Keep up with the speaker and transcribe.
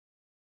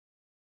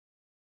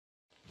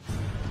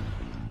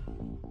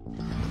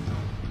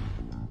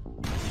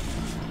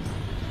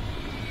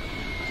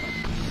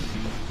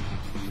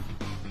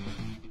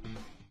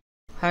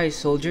Hi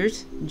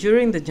soldiers!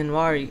 During the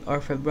January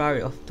or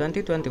February of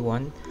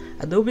 2021,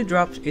 Adobe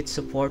dropped its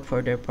support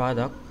for their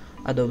product,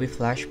 Adobe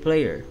Flash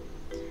Player.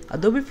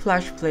 Adobe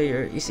Flash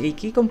Player is a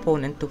key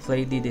component to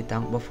play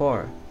DDTank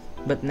before,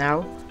 but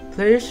now,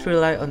 players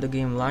rely on the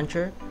game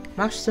launcher,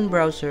 Maxthon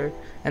browser,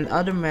 and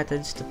other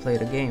methods to play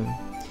the game.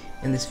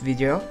 In this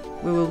video,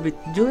 we will be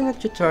doing a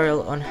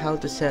tutorial on how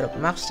to set up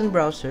Maxthon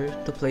browser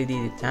to play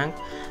DDTank,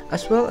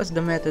 as well as the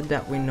method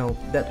that we know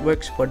that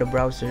works for the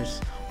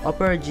browsers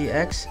Opera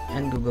GX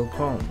and Google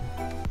Chrome.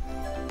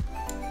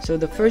 So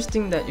the first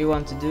thing that you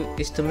want to do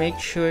is to make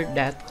sure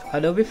that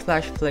Adobe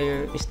Flash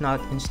Player is not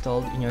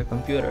installed in your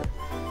computer.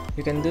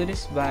 You can do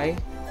this by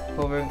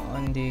hovering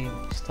on the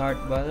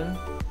Start button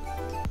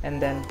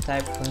and then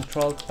type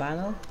Control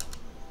Panel.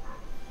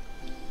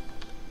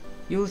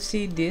 You'll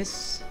see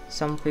this.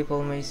 Some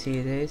people may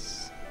see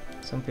this,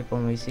 some people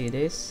may see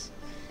this.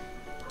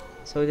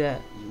 So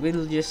that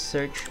we'll just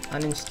search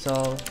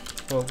uninstall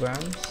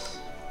programs.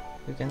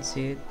 You can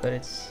see it, but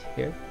it's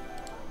here.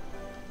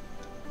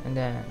 And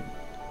then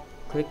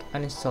click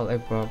uninstall a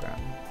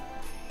program.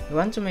 You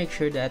want to make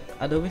sure that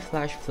Adobe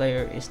Flash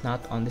Player is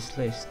not on this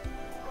list.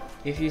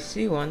 If you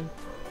see one,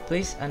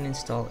 please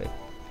uninstall it.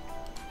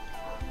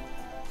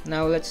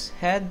 Now let's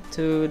head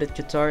to the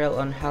tutorial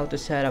on how to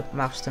set up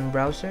Maxthon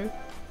browser.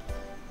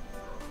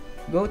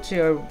 Go to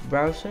your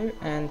browser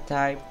and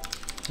type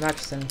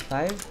Maxthon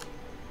 5.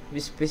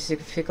 We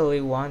specifically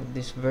want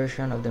this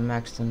version of the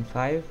Maxthon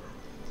 5.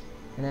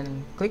 And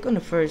then click on the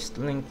first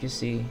link you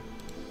see.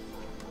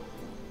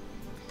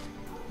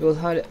 You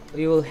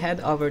will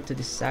head over to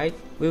this site.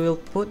 We will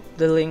put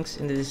the links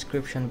in the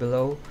description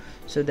below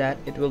so that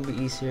it will be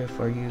easier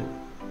for you.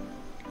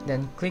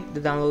 Then click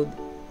the download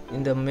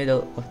in the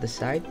middle of the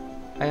site.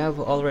 I have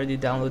already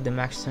downloaded the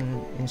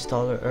Maxthon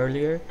installer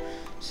earlier,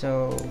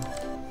 so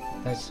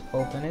let's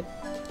open it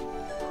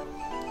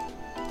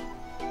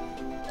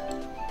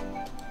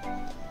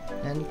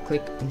and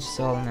click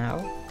install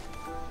now.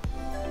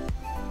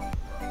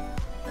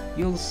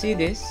 You'll see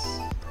this,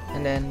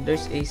 and then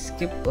there's a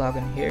skip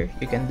login here.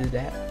 You can do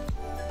that,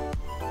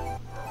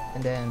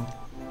 and then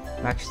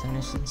Maxthon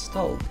is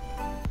installed.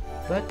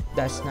 But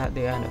that's not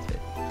the end of it.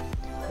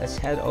 Let's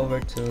head over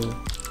to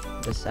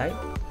the site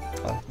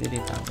of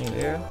DDTank New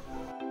Era.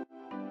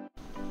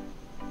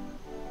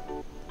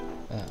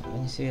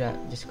 When you see that,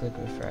 just click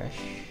refresh.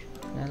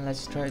 And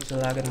let's try to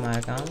log in my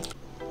account.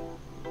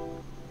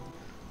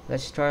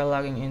 Let's try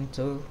logging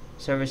into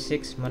server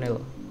 6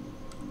 Manila.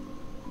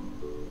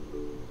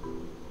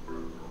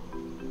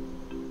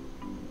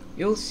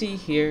 You'll see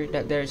here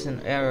that there's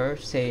an error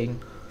saying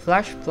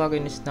Flash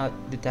plugin is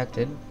not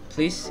detected.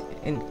 Please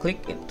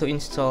click to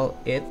install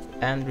it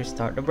and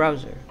restart the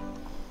browser.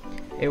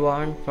 A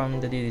warning from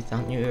the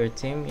DDTank New Era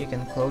team, you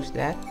can close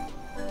that.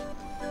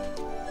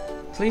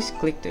 Please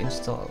click to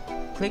install.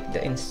 Click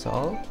the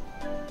install,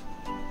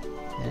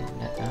 and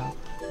now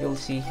you'll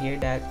see here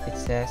that it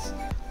says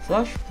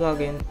Flash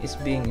plugin is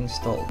being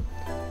installed.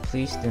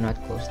 Please do not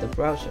close the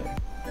browser.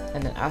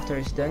 And then after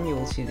it's done, you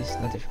will see this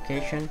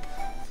notification: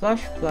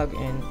 Flash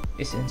plugin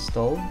is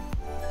installed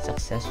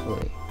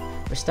successfully.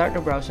 Restart the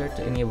browser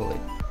to enable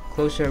it.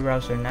 Close your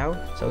browser now,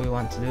 so we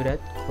want to do that.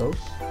 Close.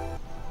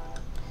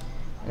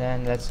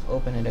 Then let's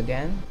open it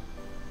again.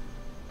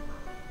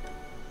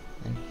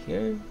 And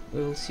here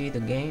we will see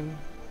the game.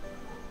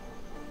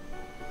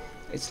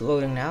 It's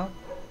loading now.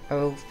 I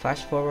will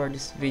fast forward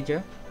this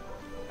video.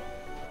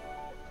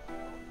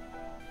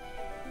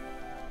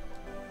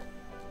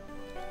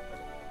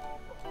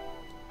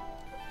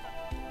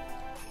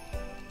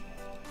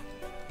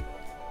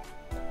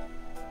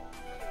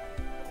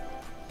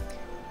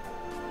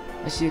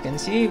 As you can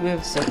see,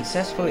 we've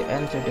successfully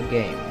entered the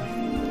game.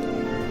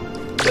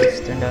 Let's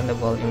turn down the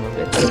volume a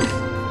bit.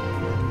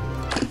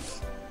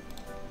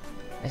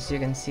 As you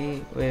can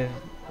see, we've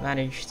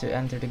managed to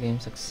enter the game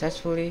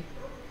successfully.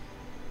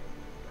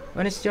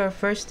 When it's your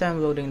first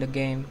time loading the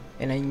game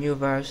in a new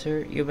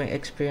browser, you may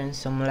experience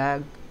some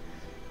lag,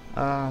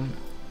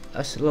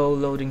 a slow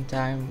loading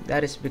time.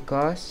 That is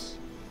because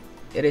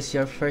it is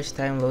your first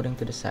time loading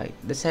to the site.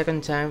 The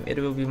second time, it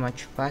will be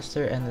much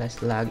faster and less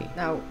laggy.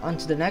 Now, on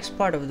to the next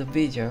part of the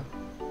video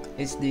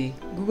is the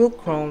Google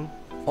Chrome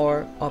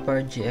or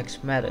Opera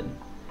GX method.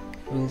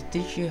 We will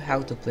teach you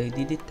how to play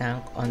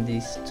DDTank on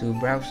these two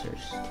browsers.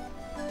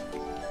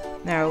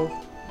 Now,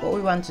 what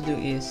we want to do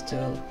is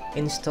to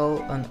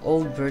install an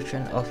old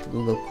version of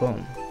Google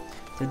Chrome.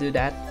 To do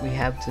that, we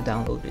have to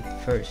download it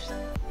first.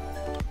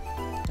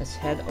 Let's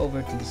head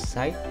over to the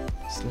site,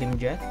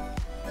 Slimjet.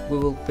 We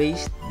will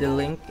paste the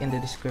link in the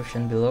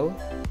description below.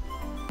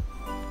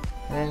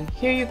 And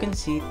here you can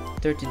see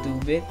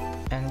 32-bit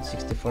and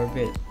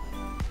 64-bit.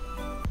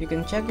 You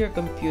can check your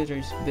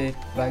computer's bit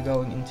by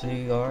going into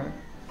your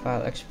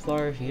File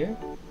Explorer here.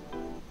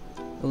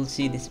 You'll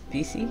see this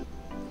PC.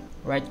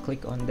 Right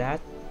click on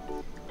that,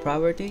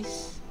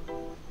 Properties,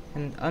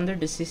 and under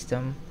the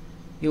system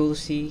you will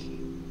see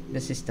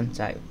the system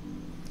type.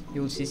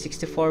 You will see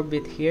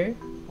 64-bit here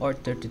or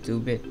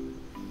 32-bit.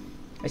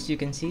 As you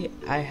can see,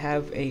 I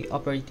have a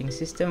operating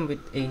system with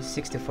a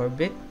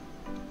 64-bit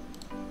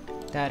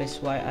That is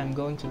why I'm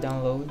going to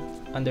download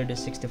under the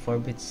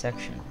 64-bit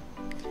section.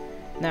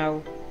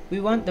 Now, we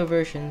want the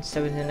version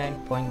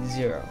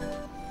 79.0.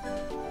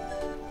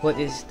 What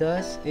this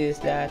does is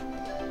that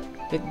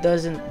it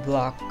doesn't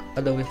block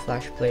Adobe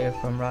Flash Player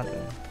from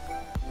running.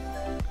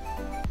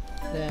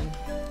 Then,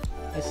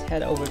 let's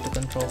head over to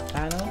Control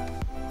Panel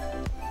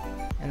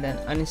and then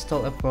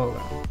uninstall a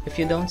program. If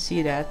you don't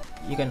see that,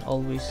 you can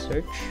always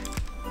search,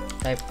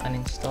 type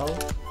uninstall,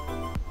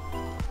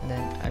 and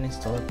then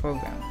uninstall a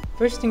program.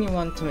 First thing you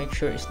want to make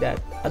sure is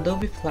that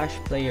Adobe Flash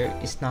Player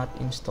is not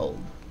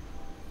installed.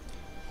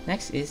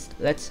 Next is,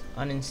 let's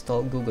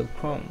uninstall Google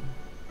Chrome.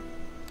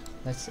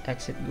 Let's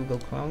exit Google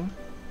Chrome,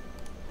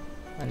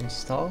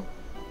 uninstall.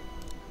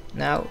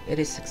 Now it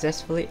is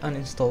successfully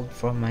uninstalled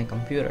from my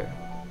computer.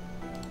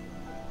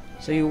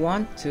 So you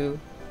want to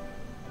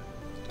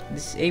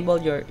disable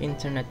your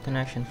internet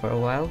connection for a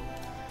while.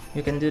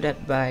 You can do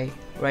that by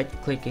right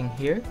clicking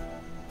here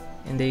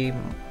in the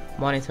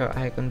monitor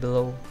icon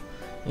below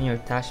in your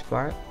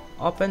taskbar,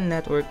 open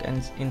network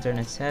and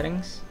internet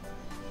settings,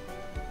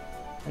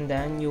 and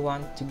then you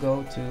want to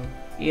go to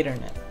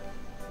Ethernet.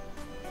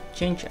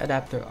 Change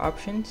adapter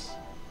options,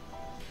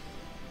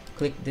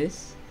 click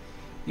this.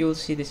 You will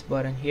see this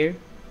button here,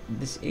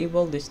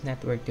 disable this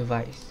network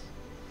device.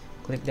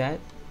 Click that.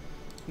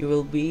 You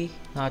will be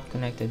not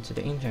connected to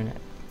the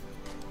internet.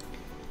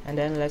 And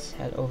then let's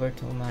head over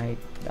to my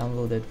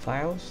downloaded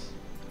files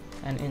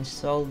and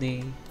install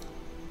the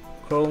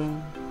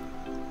Chrome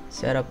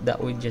setup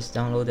that we just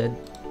downloaded.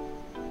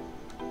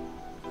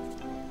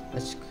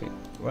 Let's click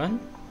run.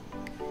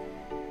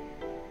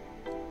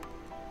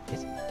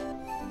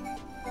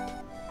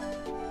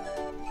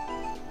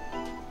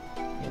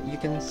 You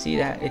can see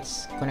that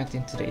it's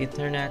connecting to the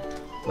Ethernet,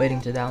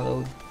 waiting to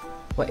download.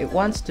 What it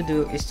wants to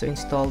do is to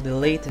install the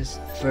latest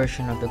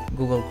version of the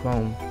Google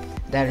Chrome.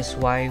 That is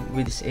why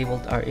we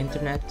disabled our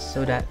internet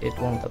so that it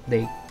won't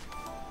update.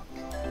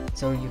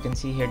 So you can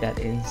see here that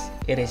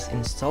it is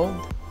installed.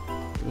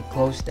 We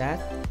close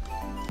that,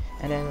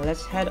 and then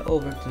let's head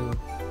over to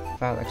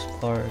File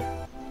Explorer.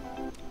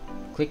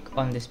 Click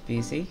on this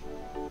PC,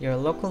 your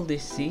local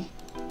disk C.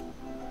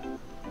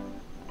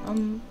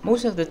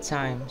 Most of the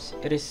times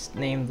it is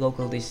named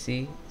local disk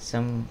C,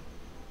 some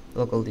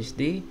local disk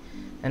D,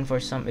 and for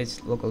some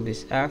it's local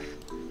disk F,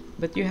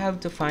 but you have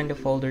to find a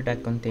folder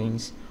that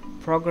contains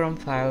program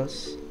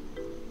files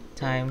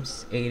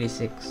times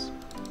 86.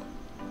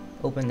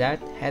 Open that,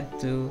 head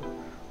to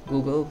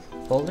Google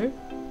folder,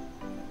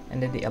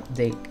 and then the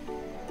update.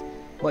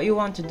 What you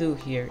want to do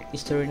here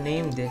is to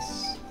rename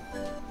this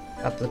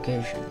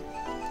application.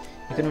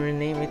 You can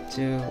rename it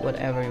to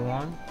whatever you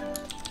want.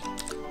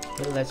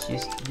 Okay, let's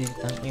use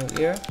DDTank New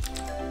Era.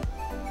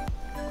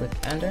 Click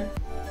enter.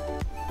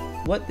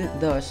 What it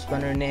does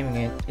when renaming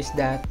it is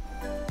that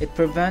it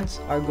prevents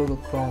our Google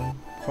Chrome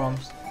from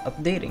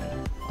updating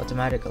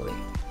automatically.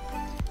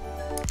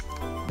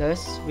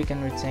 Thus, we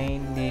can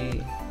retain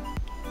the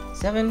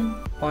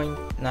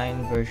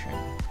 7.9 version,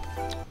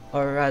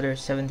 or rather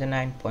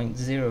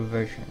 79.0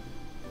 version.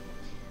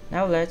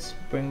 Now let's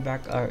bring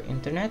back our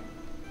internet.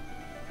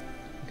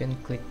 You can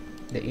click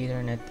the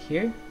Ethernet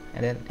here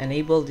and then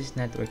enable this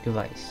network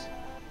device.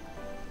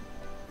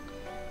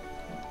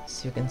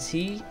 So you can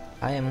see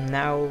I am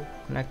now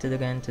connected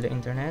again to the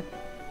internet.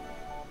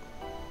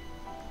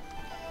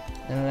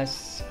 Then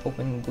let's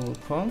open Google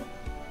Chrome.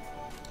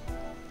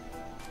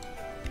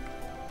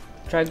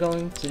 Try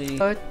going to the,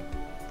 but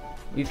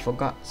we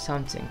forgot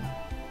something.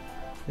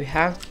 We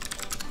have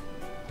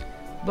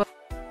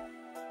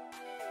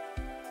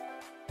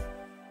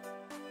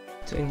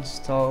to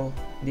install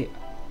the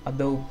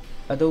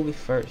Adobe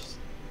first.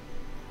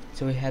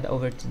 So we head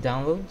over to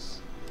Downloads,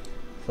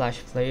 Flash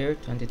Player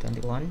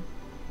 2021,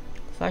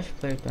 Flash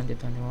Player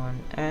 2021,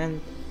 and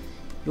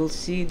you'll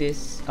see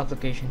this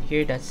application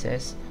here that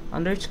says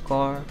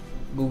 _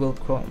 Google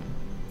Chrome.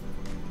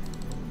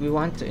 We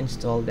want to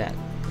install that.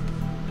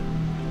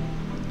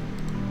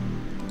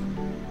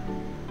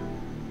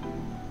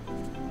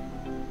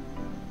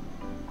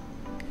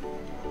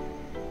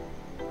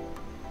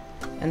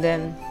 And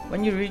then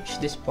when you reach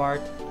this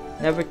part,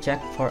 never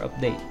check for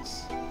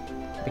updates,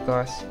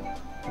 because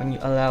when you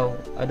allow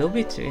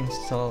Adobe to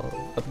install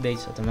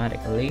updates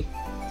automatically,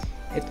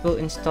 it will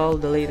install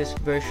the latest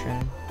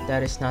version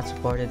that is not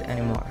supported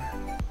anymore.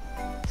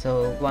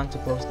 So want to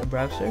close the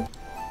browser.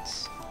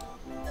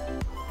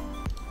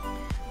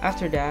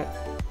 After that,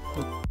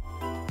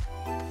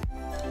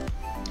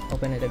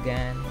 open it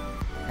again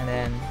and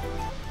then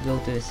go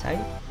to the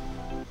site.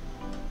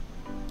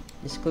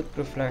 Just click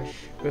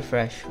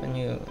refresh when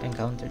you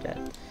encounter that.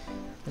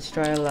 Let's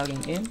try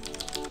logging in,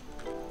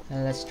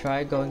 and let's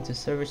try going to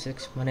Server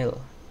 6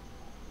 Manila.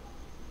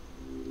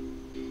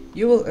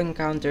 You will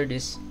encounter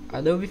this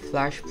Adobe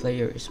Flash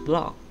Player is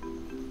blocked.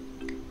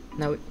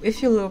 Now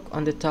if you look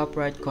on the top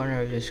right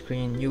corner of your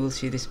screen, you will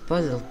see this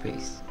puzzle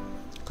piece.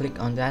 Click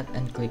on that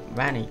and click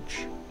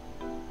Manage.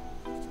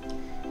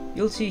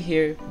 You'll see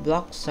here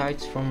block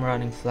sites from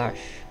running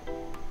Flash.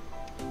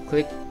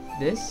 Click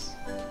this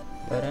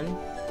button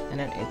and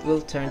then it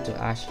will turn to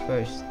Ash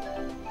first.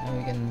 Now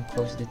we can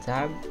close the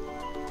tab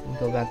and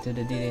go back to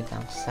the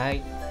DDTank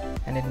site,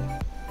 and then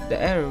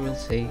the error will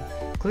say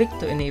click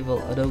to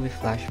enable Adobe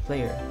Flash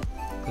Player.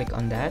 Click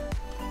on that,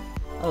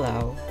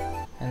 allow,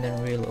 and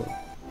then reload.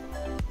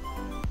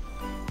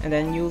 And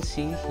then you'll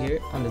see here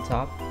on the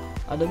top,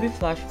 Adobe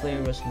Flash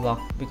Player was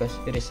blocked because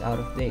it is out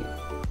of date.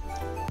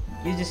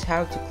 You just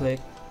have to click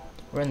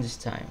run this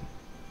time.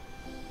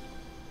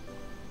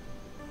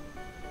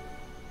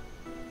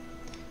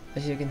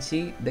 As you can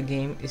see, the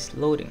game is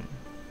loading.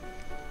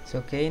 So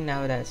okay,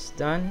 now that's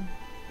done,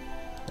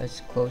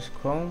 let's close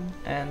Chrome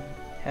and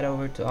head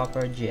over to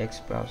Opera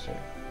GX browser.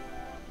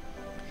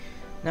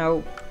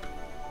 Now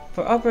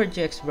for Opera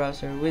GX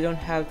browser, we don't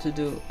have to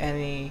do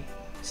any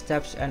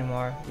steps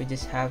anymore. We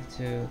just have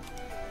to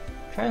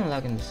try and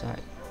log in the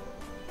site,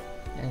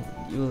 and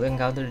you will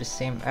encounter the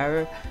same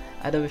error.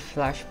 Adobe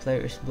Flash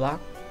Player is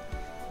blocked.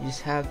 You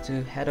just have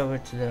to head over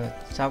to the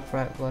top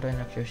right button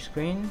of your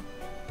screen,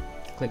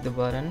 click the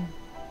button,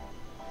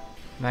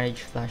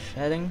 manage flash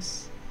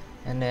settings,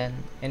 and then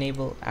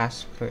enable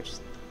as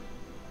first.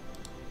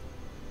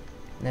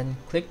 Then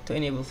click to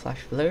enable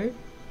Flash Player.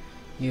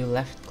 You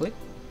left click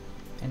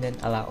and then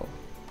allow,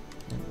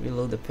 and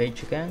reload the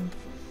page again.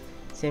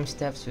 Same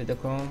steps with the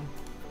Chrome,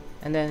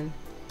 and then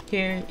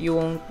here you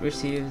won't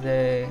receive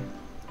the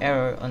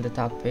error on the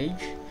top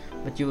page,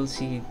 but you will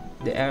see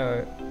the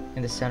error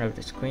in the center of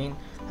the screen.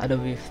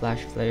 Adobe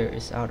Flash Player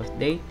is out of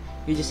date.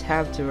 You just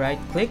have to right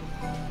click,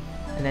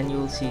 and then you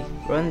will see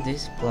run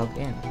this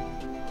plugin.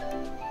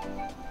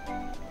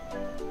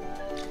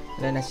 And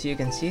then as you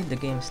can see, the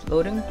game is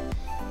loading.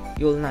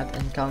 You will not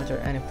encounter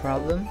any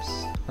problems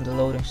on the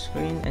loading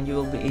screen, and you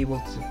will be able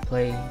to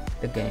play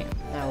the game.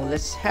 Now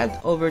let's head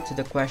over to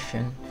the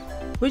question,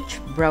 which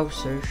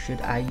browser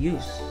should I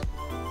use?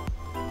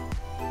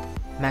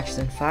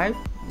 Maxthon 5,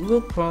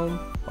 Google Chrome,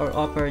 or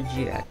Opera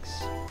GX?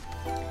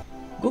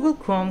 Google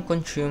Chrome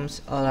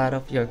consumes a lot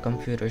of your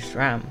computer's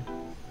RAM.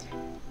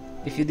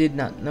 If you did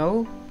not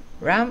know,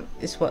 RAM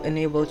is what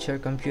enables your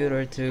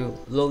computer to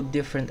load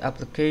different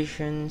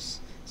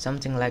applications,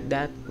 something like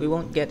that. We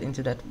won't get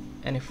into that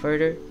any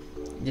further,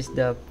 just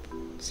the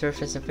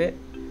surface of it.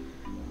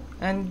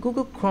 And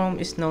Google Chrome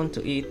is known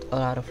to eat a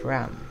lot of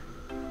RAM.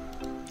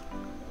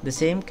 The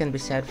same can be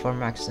said for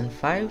Maxthon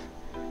 5,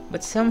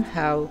 but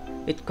somehow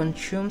it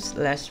consumes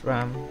less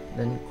RAM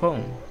than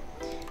Chrome.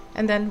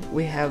 And then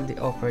we have the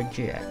Opera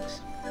GX.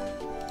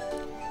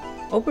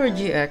 Opera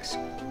GX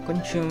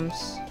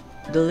consumes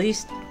the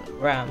least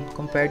RAM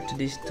compared to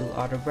these two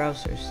other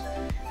browsers.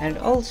 And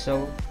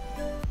also,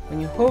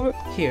 when you hover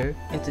here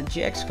into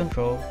GX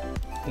control,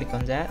 click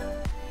on that,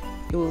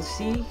 you will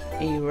see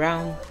a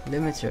RAM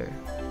limiter.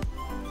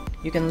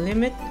 You can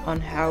limit on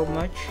how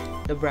much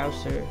the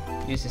browser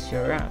uses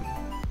your RAM.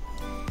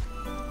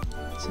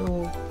 So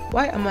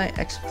why am I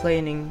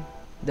explaining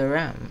the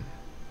RAM?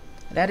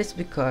 That is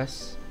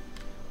because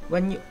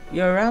when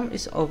your RAM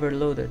is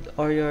overloaded,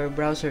 or your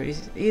browser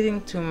is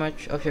eating too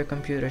much of your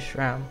computer's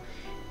RAM,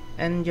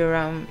 and your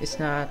RAM is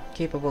not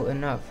capable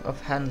enough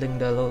of handling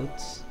the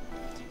loads,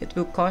 it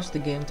will cause the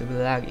game to be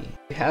laggy.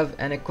 If you have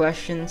any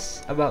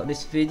questions about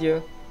this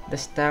video, the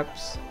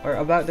steps, or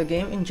about the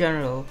game in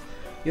general,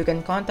 you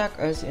can contact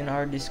us in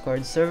our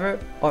Discord server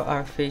or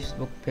our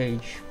Facebook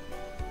page.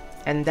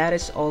 And that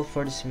is all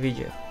for this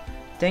video.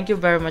 Thank you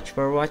very much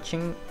for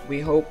watching. We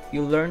hope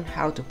you learned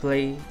how to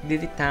play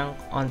DDTank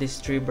on these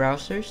three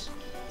browsers.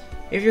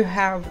 If you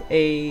have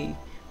a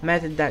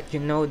method that you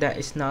know that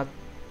is not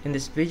in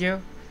this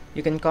video,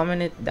 you can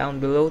comment it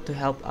down below to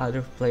help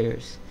other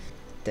players.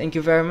 Thank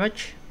you very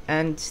much,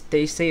 and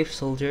stay safe,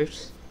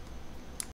 soldiers.